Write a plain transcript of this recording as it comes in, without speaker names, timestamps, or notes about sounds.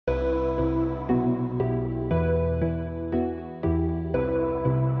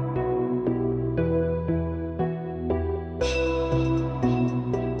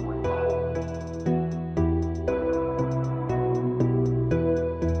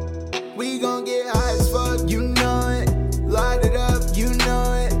We gon' get high as fuck, you know it. Light it up, you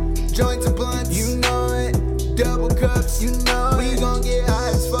know it. Joints and blunts, you know it. Double cups, you know it. We gon' get high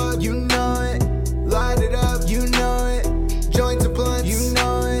as fuck, you know it. Light it up, you know it. Joints and blunts, you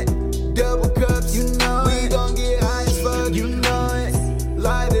know it. Double cups, you know it. We gon' get high as fuck, you know it.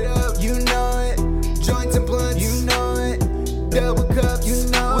 Light it up, you know it. Joints and blunts, you know it. Double cups, you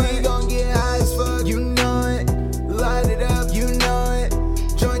know it. We gon' get high as fuck, you know it. Light it up, you know it.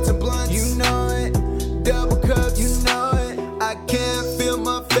 Joints and blunts, you know it. Double cups, you know it. I can't feel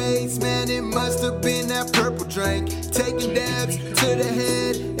my face, man, it must have been that purple drink. Taking dabs to the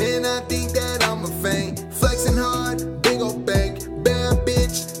head, and I think that I'ma faint. Flexing hard, big ol' bank. Bad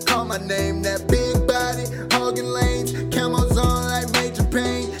bitch, call my name. That big body, hogging lanes. Camos on like Major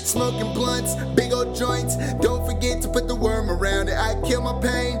Pain. Smoking blunts, big ol' joints. Don't forget to put the worm around it. I kill my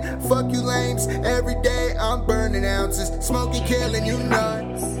pain, fuck you lames. Every day I'm burning ounces. Smoking, killing, you know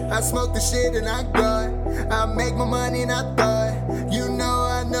it. I smoke the shit and I go it. I make my money and I throw it. You know,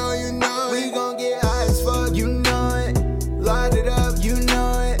 I know, you know it. We gon' get high as fuck, you know it. Light it up, you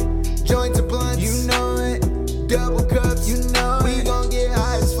know it. Joints and blunts, you know it. Double cups, you know it. We gon' get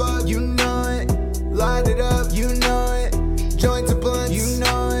high as fuck, you know it. Light it up, you know it. Joints and blunts, you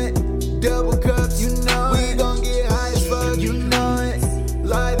know it. Double cups, you know it. We gon' get high as fuck, you know it.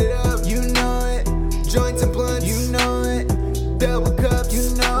 Light it up, you know it. Joints and blunts, you know it. Double cups,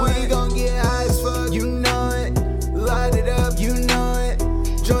 you know it. We gon' get high as fuck, you know it. Light it up, you know it.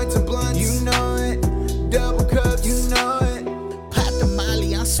 Joints and blunts, you know it. Double cups, you know it. Pop the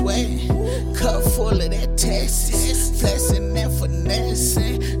molly, I'm sweating. Cup full of that Texas. Flexing and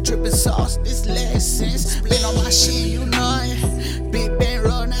finessing. Dripping sauce, this lessons. Been on my shit, you know it. Big bang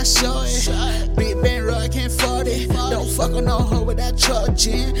roll, not show it. Big bang roll, can't afford it. Don't fuck on no hoe without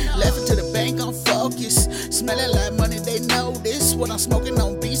charging. Left it to the bank, I'm focused. Smelling like money, they know this. What I'm smoking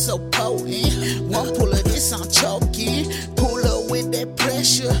don't be so potent. One pull of this, I'm choking. Pull up with that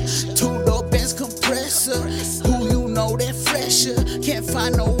pressure. Two-door Benz compressor. Who you know that fresher? Can't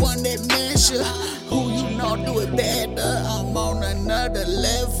find no one that measure. Who you know do it better? I'm on another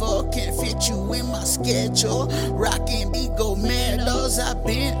level. Can't fit you in my schedule. Rockin' Ego medals I've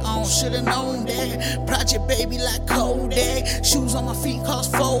been on. Should've known that. Project baby like Kodak. Shoes on my feet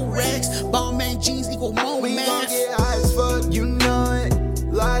cost 4 racks. Ballman jeans equal more We gon' math. get high as fuck, you know it.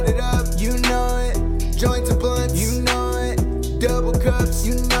 Light it up, you know it. Joints and blunts, you know it. Double cups,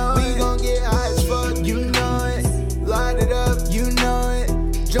 you know it. We gon' get high as fuck, you know it. Light it up, you know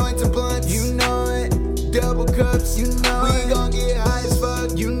it. Joints and blunts, you know it. Double cups, you know it.